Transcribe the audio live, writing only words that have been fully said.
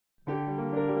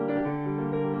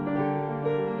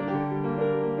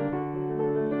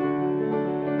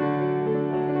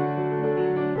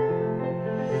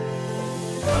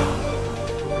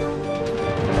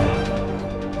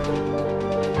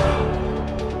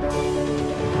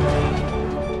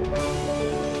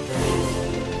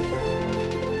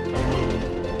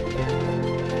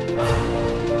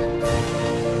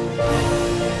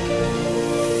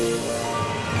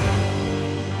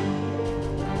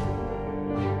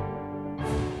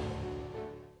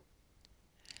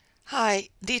Hi,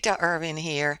 Dita Irvin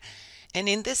here, and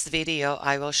in this video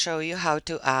I will show you how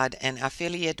to add an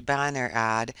affiliate banner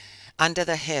ad under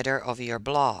the header of your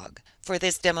blog. For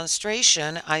this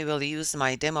demonstration, I will use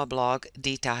my demo blog,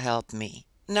 Dita Help Me.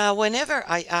 Now, whenever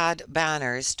I add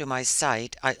banners to my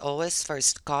site, I always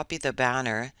first copy the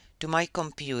banner to my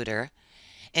computer,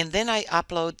 and then I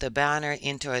upload the banner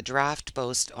into a draft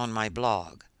post on my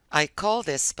blog. I call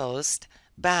this post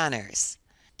Banners.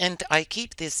 And I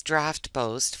keep this draft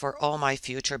post for all my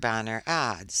future banner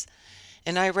ads.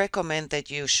 And I recommend that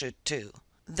you should too.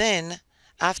 Then,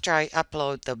 after I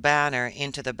upload the banner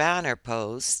into the banner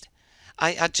post,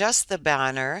 I adjust the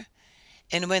banner,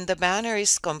 and when the banner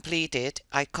is completed,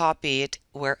 I copy it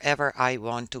wherever I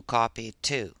want to copy it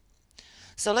to.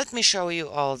 So let me show you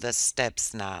all the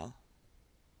steps now.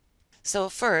 So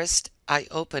first, I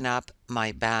open up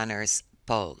my banners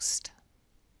post.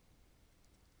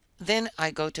 Then I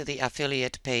go to the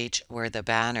affiliate page where the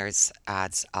banners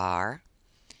ads are,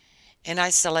 and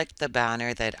I select the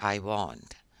banner that I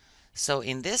want. So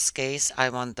in this case, I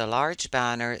want the large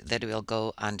banner that will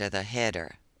go under the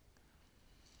header.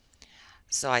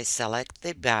 So I select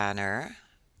the banner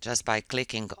just by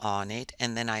clicking on it,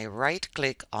 and then I right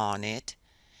click on it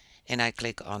and I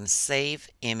click on Save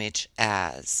Image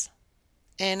As.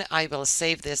 And I will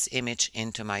save this image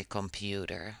into my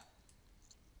computer.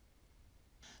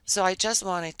 So I just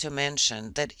wanted to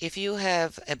mention that if you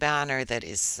have a banner that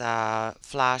is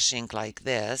flashing like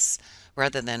this,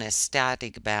 rather than a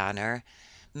static banner,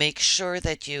 make sure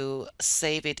that you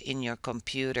save it in your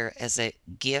computer as a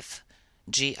GIF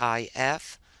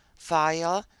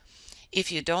file.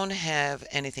 If you don't have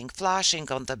anything flashing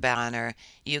on the banner,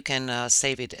 you can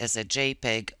save it as a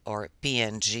JPEG or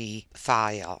PNG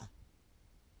file.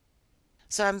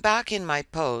 So I'm back in my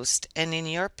post, and in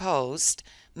your post,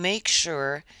 make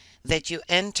sure that you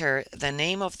enter the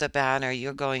name of the banner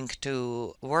you're going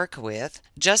to work with,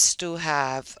 just to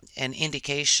have an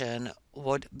indication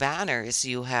what banners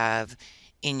you have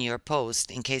in your post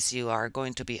in case you are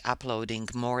going to be uploading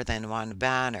more than one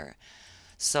banner.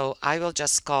 So I will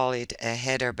just call it a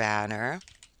header banner.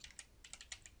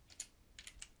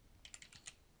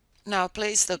 Now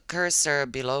place the cursor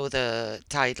below the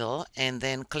title and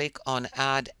then click on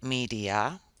Add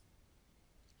Media.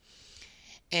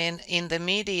 And in the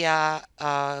media,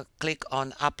 click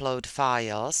on Upload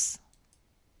Files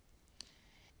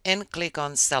and click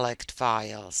on Select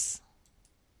Files.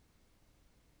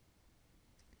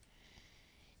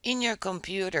 In your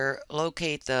computer,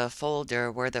 locate the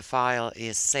folder where the file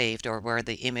is saved or where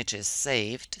the image is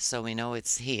saved, so we know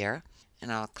it's here.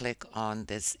 And I'll click on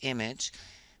this image.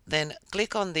 Then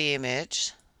click on the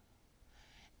image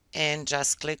and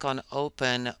just click on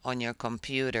Open on your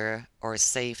computer or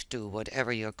Save to,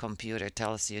 whatever your computer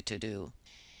tells you to do.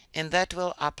 And that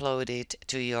will upload it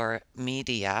to your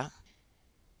media.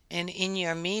 And in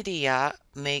your media,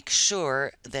 make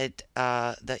sure that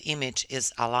the image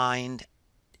is aligned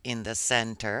in the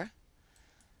center.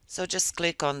 So just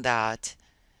click on that,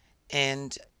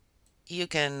 and you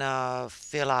can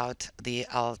fill out the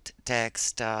alt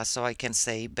text, so I can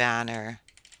say banner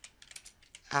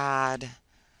ad,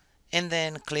 and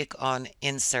then click on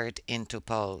Insert into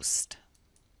Post.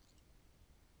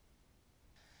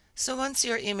 So once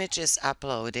your image is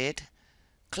uploaded,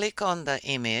 click on the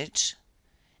image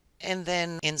and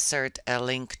then insert a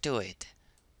link to it.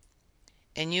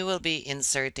 And you will be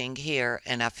inserting here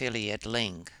an affiliate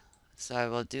link. So I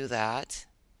will do that.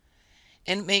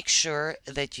 And make sure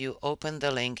that you open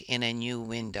the link in a new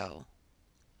window.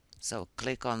 So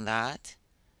click on that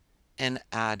and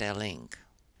add a link.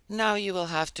 Now you will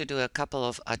have to do a couple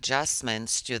of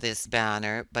adjustments to this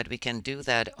banner, but we can do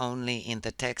that only in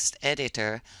the text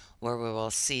editor, where we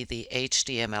will see the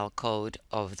HTML code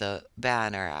of the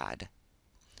banner ad.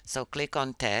 So click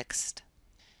on Text,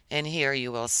 and here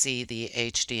you will see the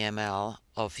HTML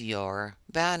of your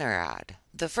banner ad.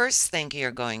 The first thing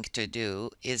you're going to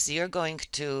do is you're going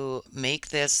to make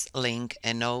this link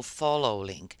a nofollow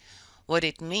link. What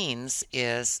it means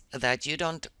is that you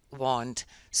don't want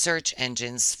search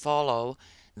engines follow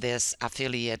this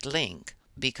affiliate link,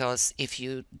 because if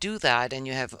you do that and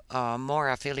you have more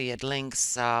affiliate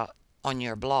links on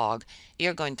your blog,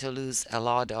 you're going to lose a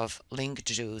lot of link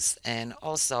juice, and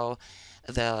also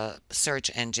the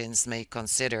search engines may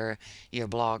consider your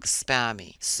blog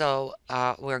spammy. So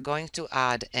we're going to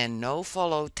add a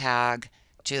nofollow tag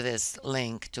to this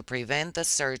link to prevent the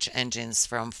search engines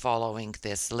from following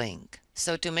this link.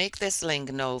 So to make this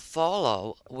link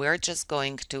nofollow, we're just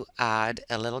going to add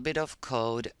a little bit of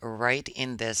code right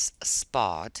in this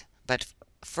spot, but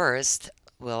first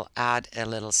we'll add a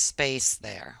little space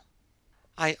there.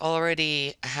 I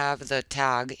already have the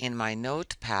tag in my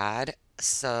notepad,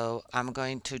 so I'm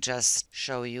going to just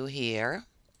show you here.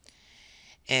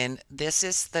 And this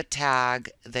is the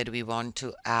tag that we want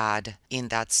to add in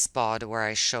that spot where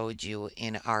I showed you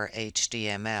in our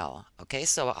HTML. Okay,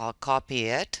 so I'll copy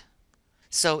it.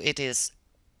 So it is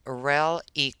rel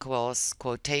equals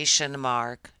quotation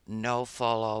mark, no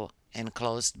follow, and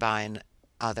closed by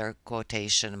another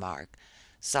quotation mark.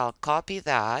 So I'll copy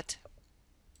that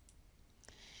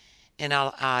and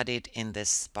I'll add it in this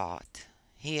spot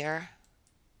here.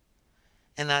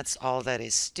 And that's all that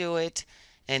is to it.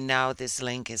 And now this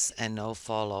link is a no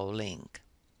follow link.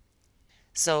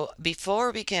 So before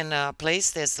we can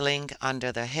place this link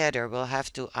under the header, we'll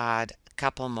have to add a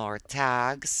couple more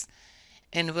tags.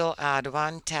 And we'll add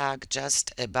one tag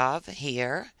just above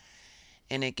here.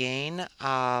 And again,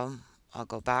 I'll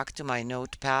go back to my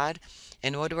notepad.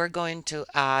 And what we're going to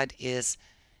add is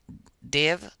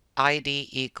div id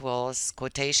equals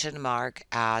quotation mark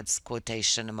adds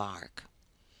quotation mark.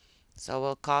 So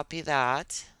we'll copy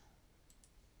that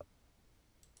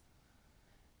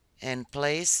and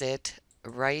place it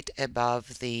right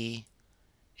above the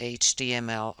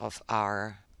HTML of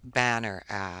our banner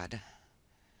ad.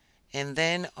 And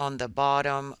then on the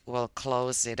bottom, we'll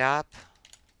close it up.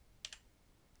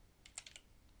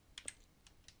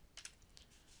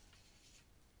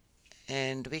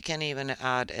 And we can even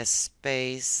add a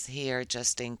space here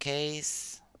just in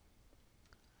case.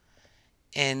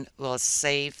 And we'll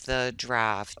save the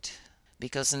draft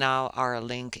because now our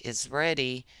link is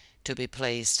ready to be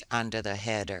placed under the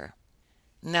header.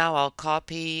 Now I'll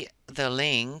copy the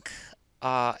link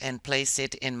and place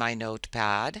it in my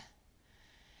notepad.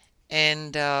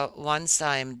 And once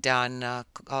I'm done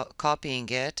copying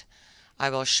it, I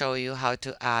will show you how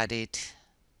to add it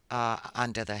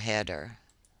under the header.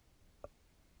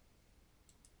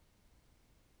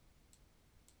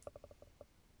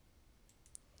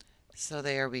 So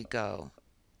there we go.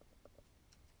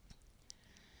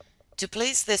 To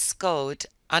place this code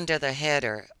under the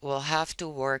header, we'll have to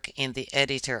work in the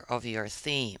editor of your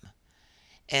theme.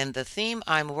 And the theme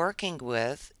I'm working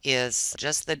with is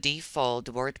just the default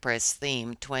WordPress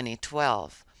theme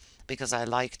 2012 because I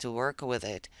like to work with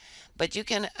it. But you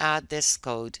can add this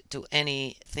code to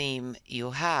any theme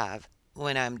you have.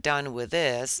 When I'm done with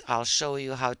this, I'll show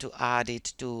you how to add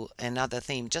it to another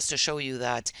theme just to show you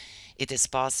that it is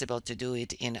possible to do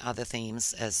it in other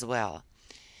themes as well.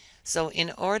 So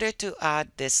in order to add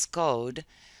this code,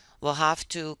 we'll have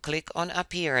to click on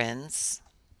Appearance,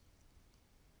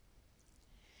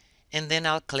 and then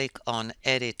I'll click on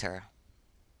Editor.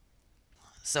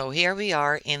 So here we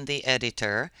are in the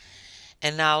editor,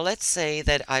 and now let's say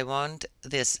that I want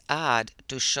this ad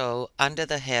to show under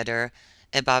the header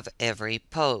above every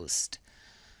post.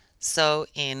 So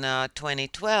in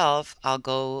 2012, I'll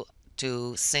go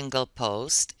to single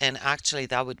post, and actually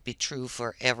that would be true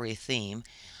for every theme.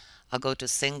 I'll go to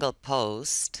single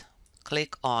post,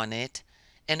 click on it,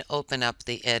 and open up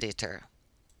the editor.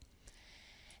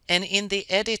 And in the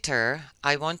editor,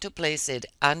 I want to place it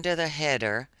under the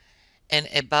header and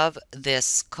above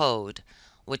this code,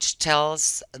 which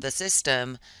tells the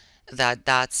system that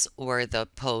that's where the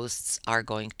posts are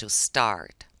going to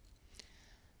start.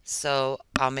 So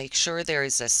I'll make sure there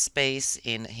is a space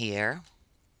in here.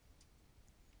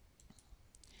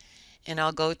 And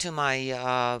I'll go to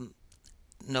my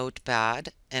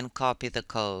notepad and copy the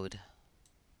code.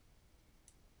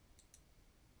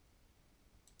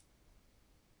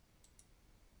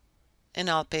 And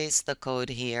I'll paste the code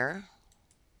here.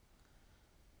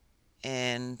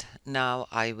 And now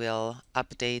I will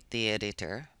update the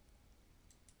editor.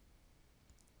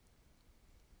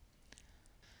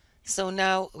 So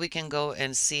now we can go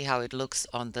and see how it looks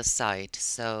on the site.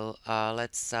 So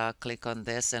let's click on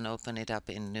this and open it up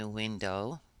in new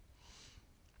window.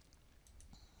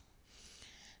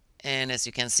 And as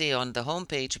you can see on the home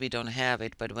page, we don't have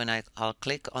it, but when I'll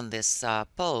click on this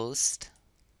post,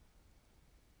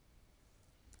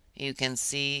 you can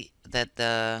see that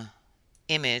the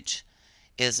image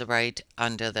is right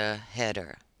under the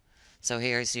header. So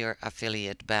here's your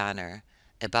affiliate banner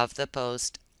above the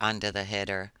post, under the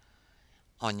header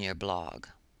on your blog.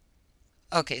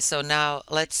 Okay, so now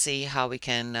let's see how we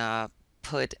can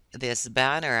put this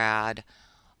banner ad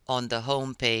on the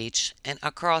home page and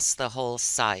across the whole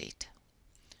site.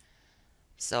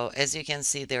 So as you can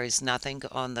see, there is nothing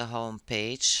on the home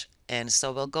page, and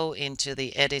so we'll go into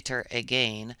the editor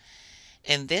again.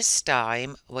 And this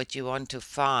time what you want to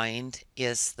find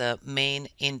is the main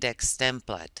index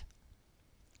template.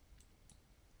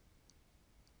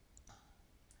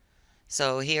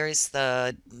 So here is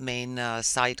the main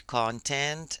site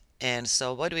content, And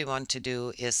so what we want to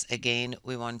do is, again,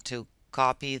 we want to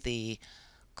copy the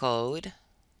code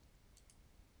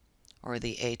or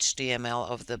the HTML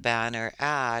of the banner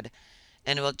ad,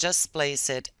 and we'll just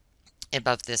place it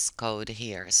above this code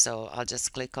here. So I'll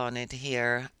just click on it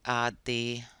here, add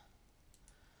the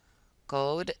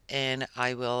code, and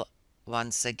I will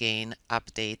once again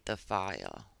update the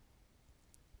file.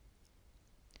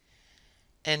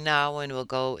 And now when we'll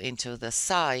go into the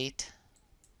site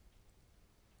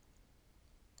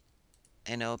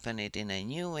and open it in a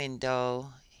new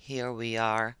window, here we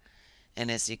are.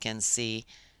 And as you can see,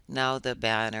 now the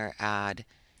banner ad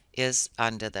is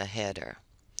under the header.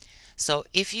 So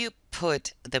if you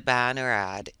put the banner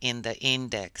ad in the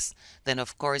index, then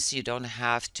of course you don't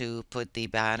have to put the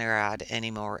banner ad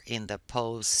anymore in the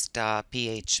post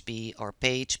PHP or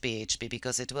page PHP,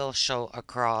 because it will show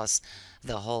across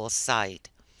the whole site.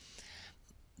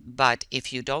 But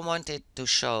if you don't want it to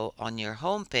show on your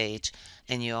home page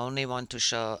and you only want to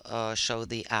show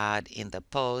the ad in the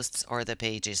posts or the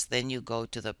pages, then you go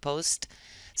to the post,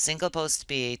 single post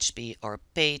PHP or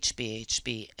page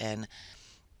PHP and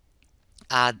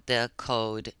add the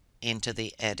code into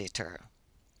the editor.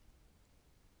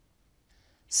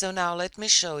 So now let me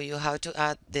show you how to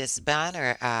add this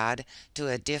banner ad to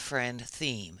a different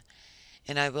theme.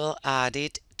 And I will add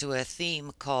it to a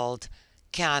theme called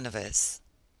Canvas.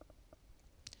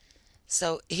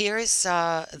 So here is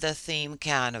the theme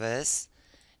Canvas,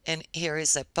 and here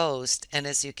is a post, and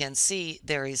as you can see,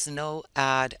 there is no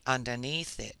ad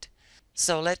underneath it.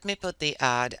 So let me put the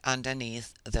ad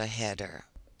underneath the header.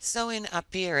 So in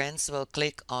Appearance, we'll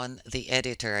click on the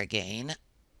editor again,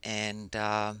 and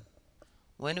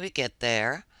when we get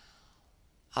there,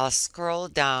 I'll scroll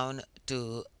down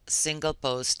to Single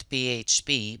Post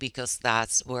PHP because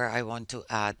that's where I want to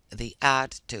add the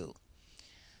ad to.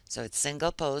 So it's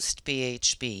Single Post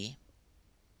PHP.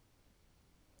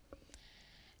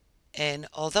 And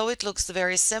although it looks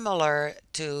very similar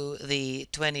to the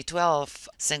 2012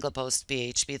 Single Post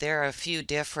PHP, there are a few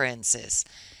differences.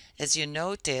 As you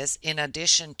notice, in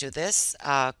addition to this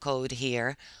code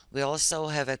here, we also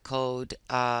have a code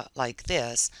like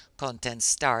this, Content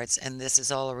Starts, and this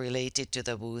is all related to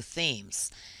the Woo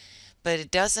themes. But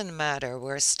it doesn't matter,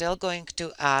 we're still going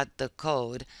to add the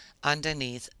code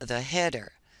underneath the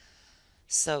header.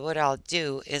 So what I'll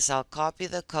do is I'll copy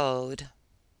the code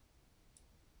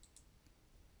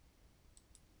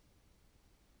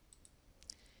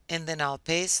and then I'll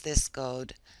paste this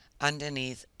code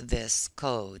underneath this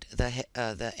code,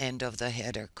 the end of the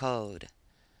header code.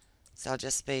 So I'll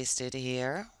just paste it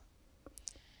here.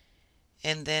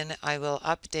 And then I will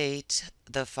update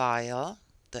the file,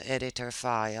 the editor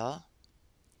file.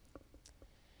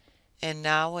 And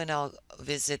now when I'll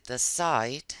visit the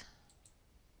site,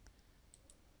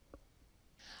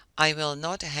 I will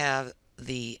not have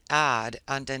the ad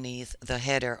underneath the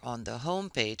header on the home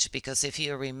page, because if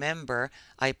you remember,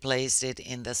 I placed it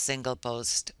in the single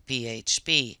post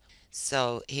PHP.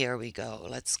 So here we go.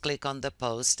 Let's click on the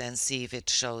post and see if it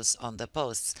shows on the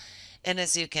posts. And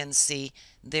as you can see,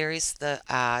 there is the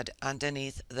ad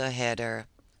underneath the header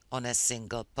on a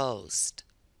single post.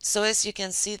 So as you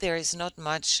can see, there is not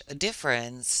much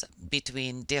difference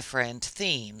between different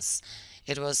themes.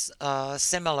 It was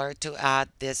similar to add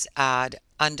this ad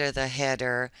under the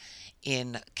header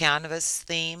in Canvas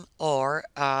theme or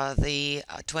the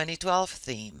 2012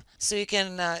 theme. So you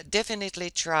can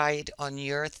definitely try it on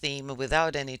your theme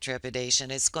without any trepidation.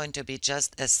 It's going to be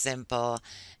just as simple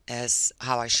as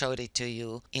how I showed it to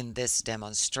you in this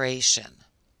demonstration.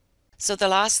 So the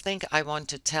last thing I want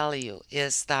to tell you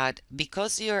is that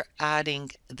because you're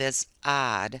adding this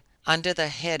ad under the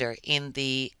header in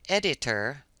the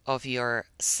editor of your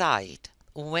site,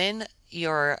 when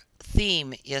your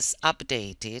theme is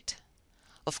updated,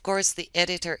 of course the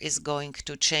editor is going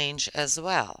to change as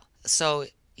well. So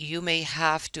you may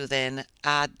have to then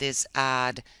add this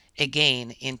ad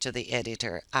again into the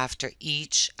editor after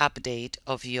each update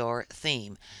of your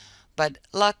theme. But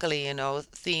luckily, you know,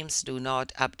 themes do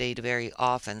not update very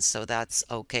often, so that's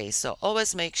okay. So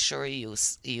always make sure you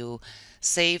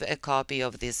save a copy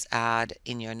of this ad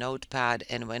in your notepad,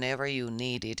 and whenever you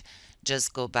need it,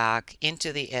 just go back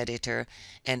into the editor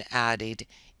and add it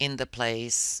in the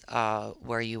place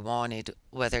where you want it,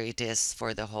 whether it is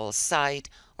for the whole site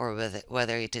or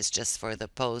whether it is just for the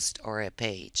post or a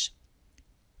page.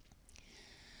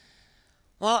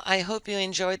 Well, I hope you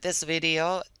enjoyed this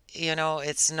video. You know,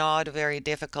 it's not very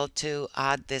difficult to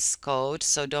add this code,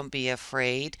 so don't be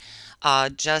afraid.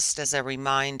 Just as a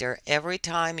reminder, every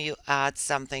time you add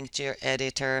something to your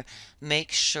editor,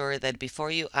 make sure that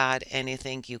before you add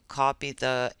anything, you copy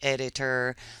the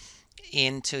editor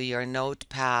into your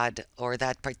notepad or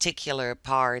that particular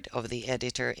part of the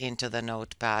editor into the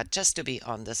notepad just to be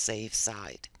on the safe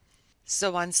side.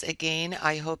 So once again,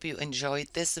 I hope you enjoyed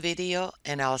this video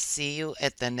and I'll see you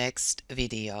at the next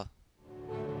video.